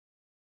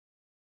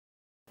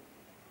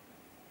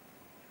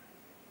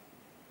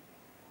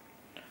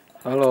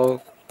Halo,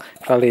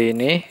 kali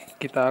ini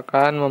kita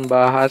akan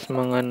membahas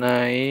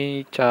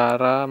mengenai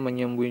cara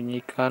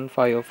menyembunyikan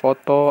file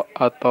foto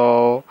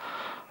atau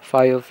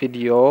file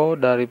video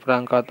dari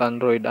perangkat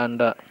Android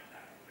Anda.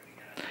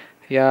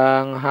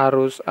 Yang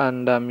harus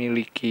Anda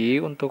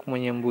miliki untuk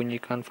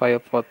menyembunyikan file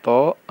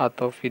foto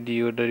atau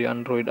video dari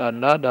Android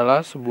Anda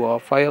adalah sebuah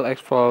file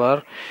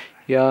explorer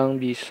yang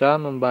bisa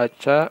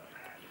membaca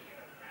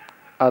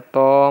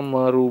atau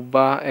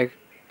merubah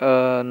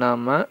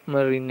nama,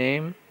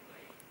 merename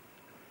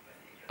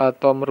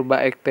atau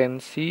merubah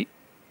ekstensi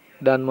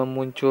dan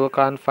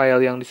memunculkan file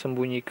yang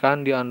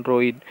disembunyikan di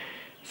Android.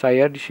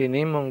 Saya di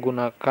sini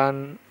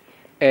menggunakan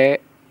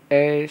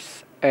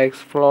ES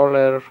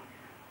Explorer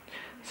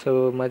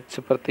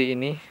seperti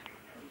ini.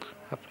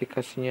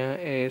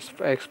 Aplikasinya ES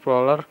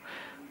Explorer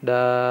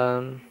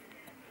dan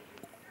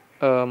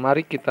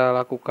mari kita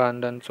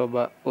lakukan dan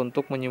coba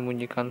untuk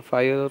menyembunyikan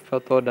file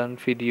foto dan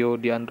video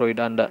di Android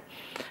Anda.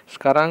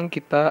 Sekarang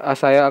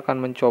saya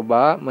akan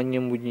mencoba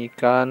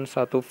menyembunyikan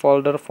satu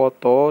folder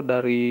foto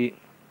dari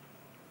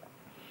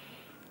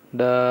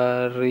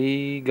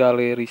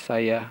galeri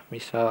saya.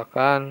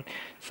 Misalkan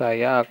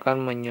saya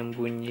akan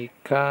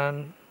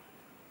menyembunyikan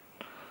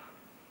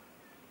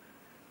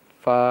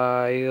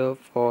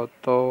file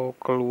foto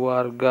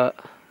keluarga.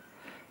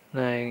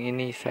 Nah, yang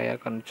ini saya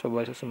akan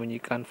coba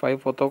sembunyikan file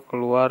foto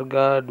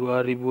keluarga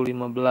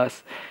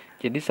 2015.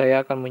 Jadi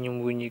saya akan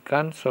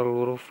menyembunyikan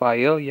seluruh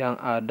file yang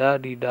ada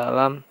di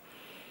dalam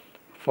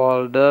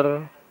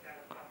folder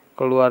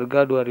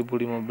keluarga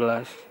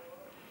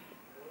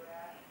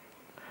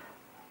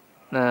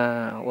 2015.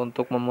 Nah,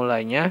 untuk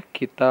memulainya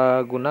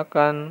kita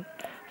gunakan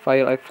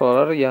file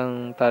explorer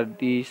yang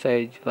tadi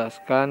saya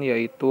jelaskan,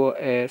 yaitu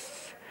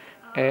ES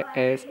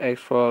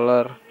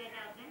Explorer.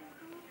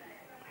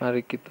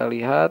 Mari kita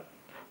lihat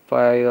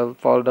file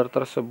folder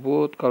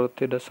tersebut, kalau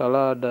tidak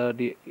salah ada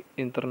di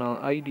internal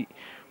ID.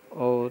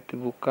 Oh,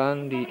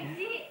 bukan di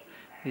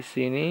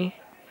sini.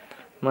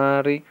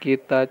 Mari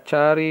kita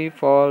cari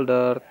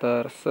folder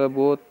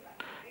tersebut,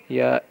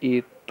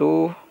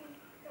 yaitu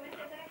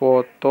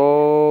Foto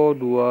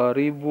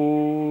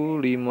 2015.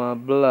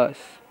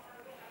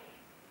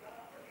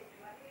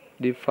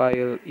 Di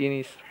file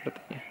ini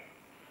sepertinya.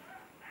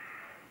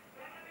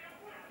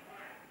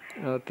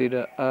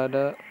 Tidak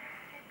ada.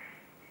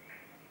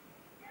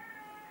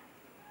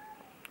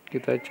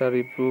 Kita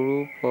cari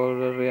dulu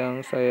folder yang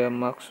saya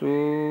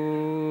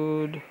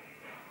maksud,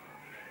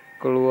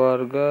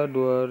 keluarga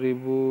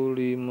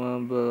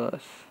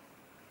 2015.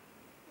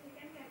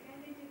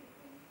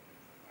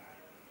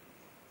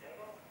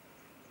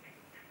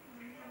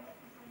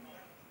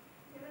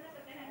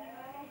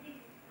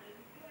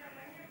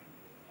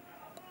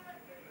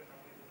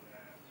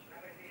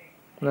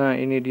 Nah,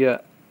 ini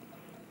dia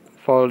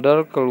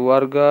folder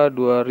keluarga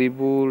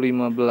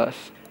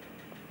 2015.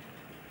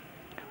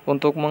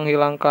 Untuk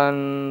menghilangkan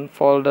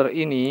folder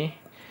ini,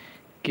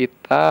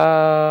 kita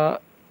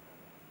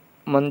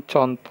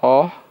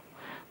mencontoh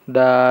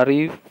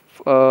dari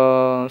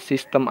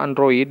sistem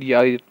Android,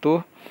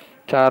 yaitu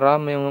cara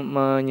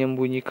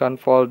menyembunyikan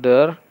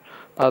folder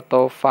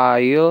atau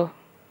file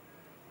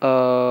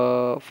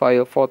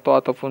foto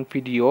ataupun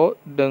video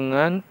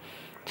dengan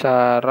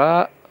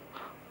cara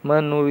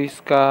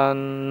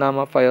menuliskan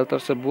nama file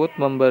tersebut,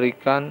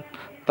 memberikan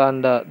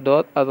tanda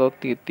dot atau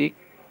titik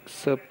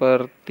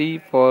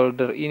seperti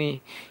folder ini.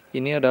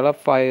 Ini adalah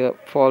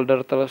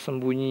folder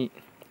tersembunyi.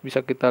 Bisa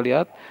kita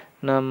lihat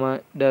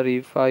nama dari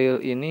file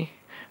ini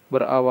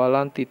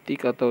berawalan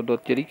titik atau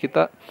dot. Jadi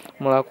kita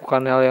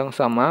melakukan hal yang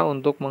sama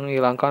untuk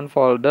menghilangkan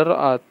folder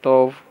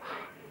atau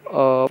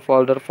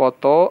folder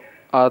foto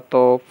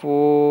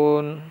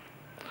ataupun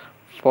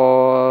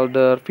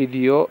folder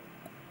video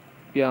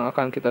yang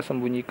akan kita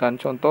sembunyikan.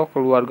 Contoh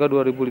keluarga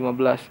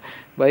 2015.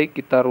 Baik,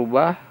 kita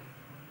rubah,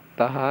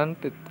 tahan,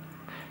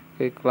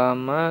 klik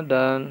lama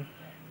dan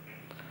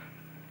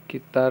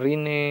kita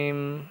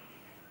rename.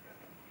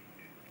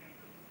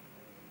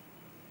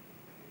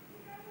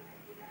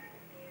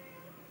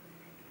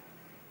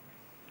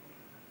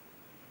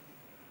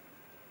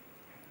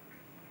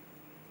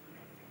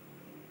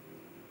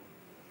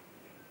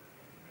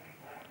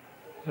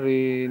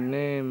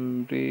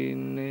 Rename.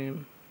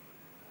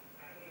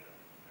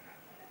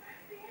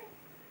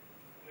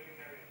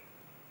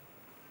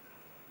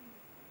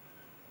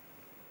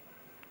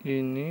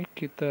 Ini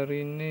kita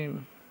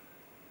rename.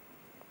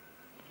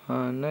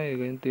 Mana ya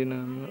ganti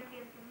nama?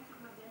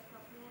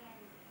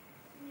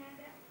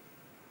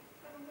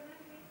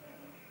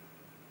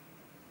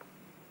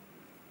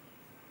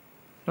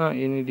 Nah,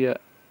 ini dia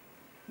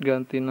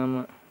ganti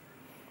nama.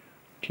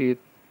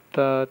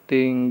 Kita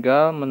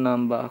tinggal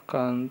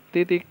menambahkan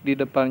titik di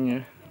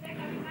depannya.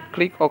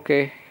 Klik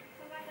OK.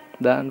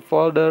 Dan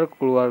folder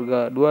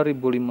keluarga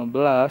 2015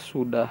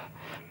 sudah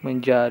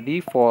menjadi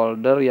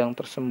folder yang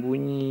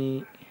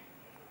tersembunyi.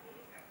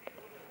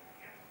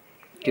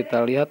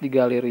 Kita lihat di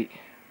galeri.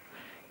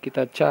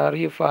 Kita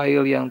cari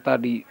file yang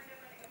tadi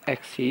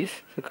eksis,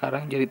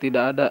 sekarang jadi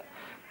tidak ada.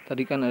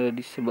 Tadi kan ada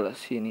di sebelah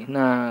sini.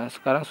 Nah,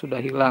 sekarang sudah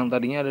hilang.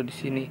 Tadinya ada di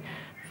sini.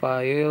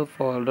 file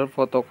folder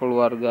foto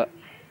keluarga.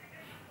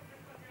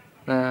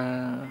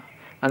 Nah,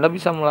 Anda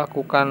bisa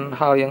melakukan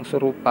hal yang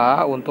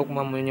serupa untuk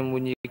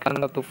menyembunyikan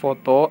satu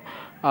foto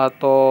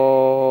atau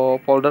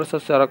folder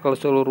secara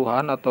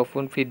keseluruhan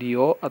ataupun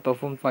video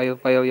ataupun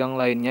file-file yang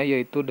lainnya,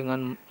 yaitu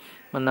dengan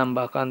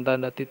menambahkan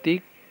tanda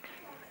titik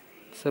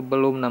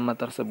sebelum nama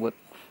tersebut.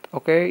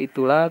 Oke,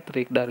 itulah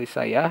trik dari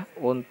saya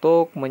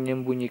untuk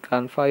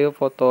menyembunyikan file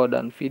foto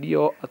dan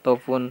video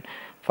ataupun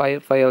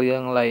file-file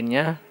yang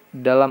lainnya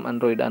dalam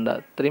Android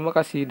Anda. Terima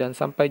kasih dan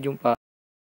sampai jumpa.